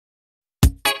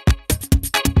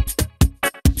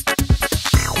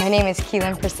My name is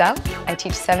Keelan Purcell. I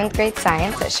teach 7th grade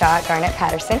science at Shaw at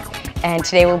Garnet-Patterson, and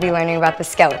today we'll be learning about the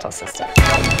skeletal system.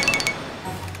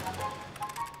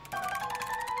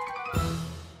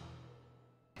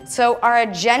 So our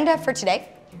agenda for today,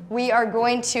 we are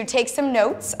going to take some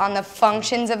notes on the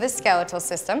functions of the skeletal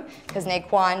system, because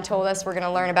Naquan told us we're going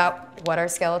to learn about what our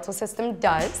skeletal system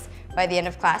does by the end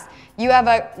of class. You have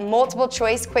a multiple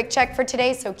choice quick check for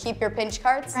today, so keep your pinch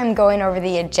cards. I'm going over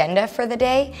the agenda for the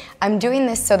day. I'm doing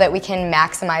this so that we can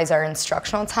maximize our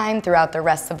instructional time throughout the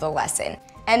rest of the lesson.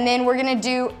 And then we're going to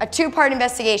do a two-part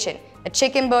investigation. A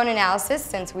chicken bone analysis,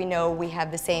 since we know we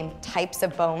have the same types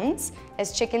of bones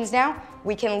as chickens now.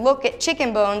 We can look at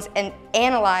chicken bones and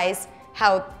analyze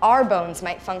how our bones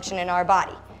might function in our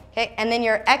body. Okay? And then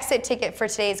your exit ticket for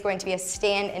today is going to be a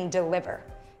stand and deliver.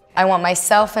 I want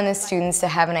myself and the students to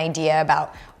have an idea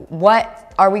about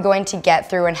what are we going to get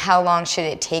through and how long should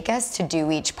it take us to do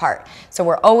each part. So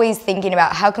we're always thinking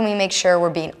about how can we make sure we're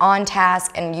being on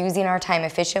task and using our time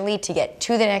efficiently to get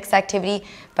to the next activity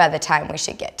by the time we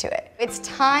should get to it. It's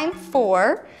time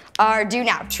for our do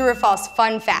now, true or false,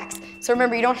 fun facts. So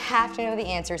remember, you don't have to know the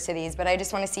answers to these, but I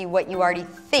just want to see what you already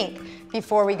think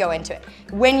before we go into it.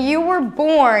 When you were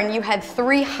born, you had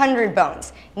 300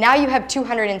 bones. Now you have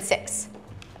 206.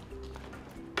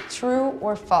 True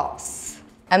or false?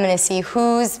 I'm going to see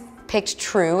who's picked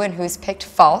true and who's picked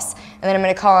false, and then I'm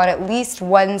going to call on at least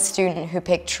one student who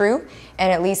picked true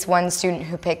and at least one student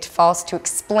who picked false to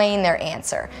explain their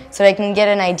answer so that I can get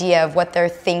an idea of what they're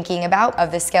thinking about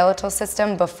of the skeletal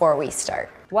system before we start.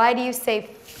 Why do you say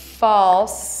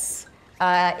false,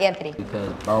 Anthony?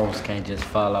 Because bones can't just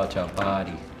fall out your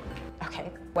body.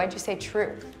 Okay. Why'd you say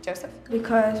true, Joseph?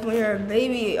 Because when you're a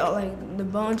baby, like the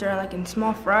bones are like in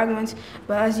small fragments,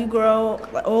 but as you grow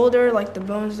older, like the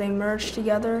bones, they merge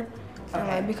together and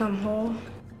like become whole.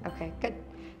 Okay, good.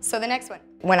 So the next one.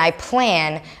 When I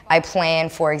plan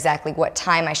for exactly what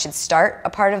time I should start a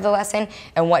part of the lesson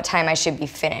and what time I should be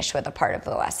finished with a part of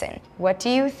the lesson. What do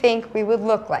you think we would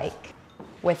look like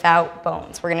without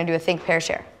bones? We're gonna do a think, pair,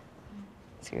 share.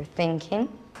 So you're thinking.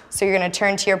 So you're going to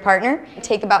turn to your partner,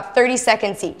 take about 30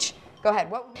 seconds each. Go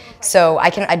ahead. So I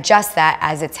can adjust that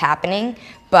as it's happening,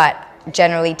 but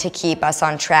generally to keep us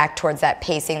on track towards that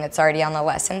pacing that's already on the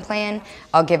lesson plan,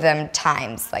 I'll give them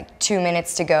times, like 2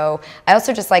 minutes to go. I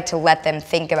also just like to let them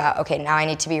think about, okay, now I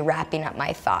need to be wrapping up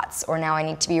my thoughts, or now I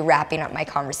need to be wrapping up my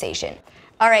conversation.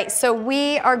 All right, so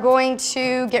we are going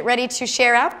to get ready to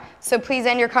share out. So please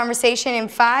end your conversation in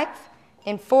 5,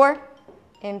 in 4,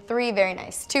 in 3, very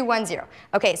nice. 2, 1, 0.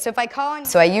 Okay, so if I call on...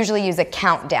 So I usually use a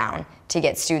countdown to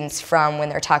get students from when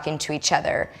they're talking to each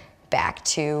other back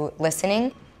to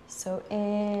listening. So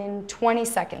in 20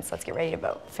 seconds, let's get ready to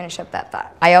vote. Finish up that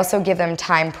thought. I also give them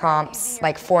time prompts,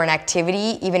 like for an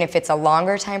activity, even if it's a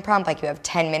longer time prompt, like you have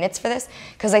 10 minutes for this,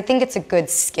 because I think it's a good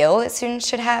skill that students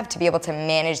should have to be able to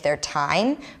manage their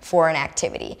time for an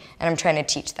activity, and I'm trying to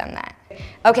teach them that.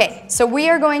 Okay, so we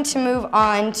are going to move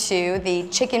on to the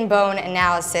chicken bone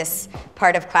analysis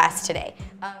part of class today.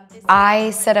 I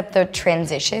set up the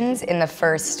transitions in the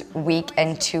first week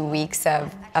and 2 weeks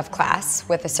of class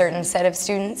with a certain set of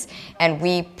students, and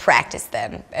we practice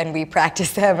them, and we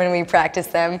practice them, and we practice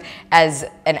them as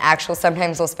an actual,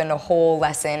 sometimes we'll spend a whole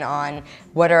lesson on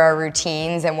what are our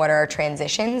routines and what are our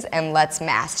transitions, and let's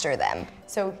master them.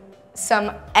 So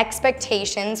some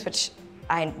expectations, which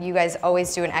you guys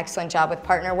always do an excellent job with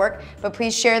partner work, but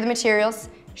please share the materials,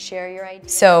 share your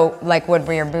ideas. So like when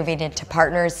we are moving into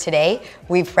partners today,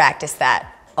 we've practiced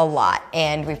that a lot,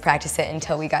 and we've practiced it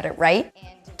until we got it right.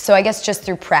 So I guess just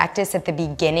through practice at the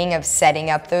beginning of setting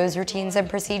up those routines and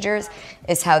procedures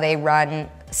is how they run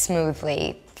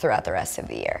smoothly throughout the rest of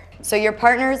the year. So your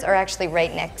partners are actually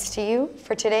right next to you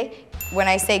for today. When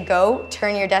I say go,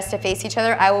 turn your desks to face each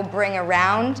other, I will bring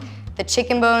around the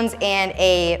chicken bones and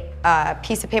a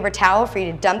piece of paper towel for you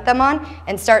to dump them on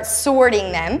and start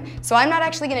sorting them. So I'm not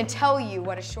actually going to tell you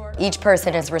what a short... Each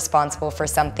person is responsible for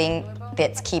something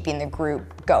that's keeping the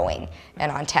group going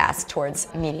and on task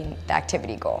towards meeting the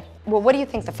activity goal. Well, what do you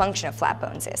think the function of flat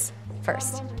bones is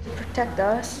first? To protect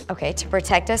us. Okay, to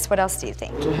protect us, what else do you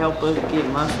think? To help us get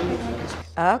muscle.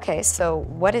 Okay, so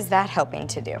what is that helping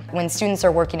to do? When students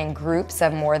are working in groups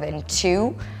of more than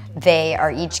 2, they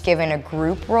are each given a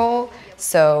group role.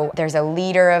 So there's a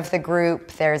leader of the group,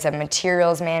 there's a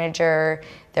materials manager,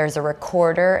 there's a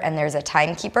recorder, and there's a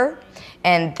timekeeper.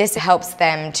 And this helps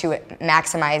them to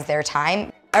maximize their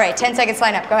time. All right, 10 seconds,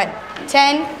 line up, go ahead.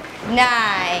 10,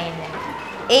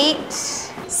 9, 8,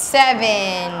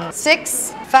 7,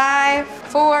 6, 5,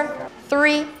 4,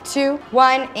 3, 2,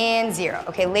 1, and 0.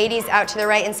 Okay, ladies out to the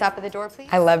right and stop at the door, please.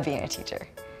 I love being a teacher.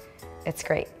 It's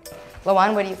great.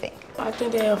 Lawan, what do you think? I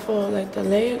think they are for like the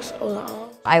legs or the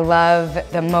arms. I love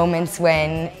the moments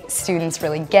when students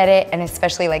really get it, and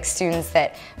especially like students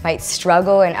that might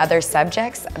struggle in other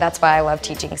subjects. That's why I love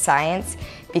teaching science,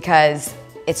 because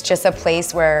it's just a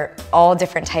place where all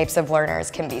different types of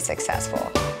learners can be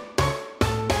successful.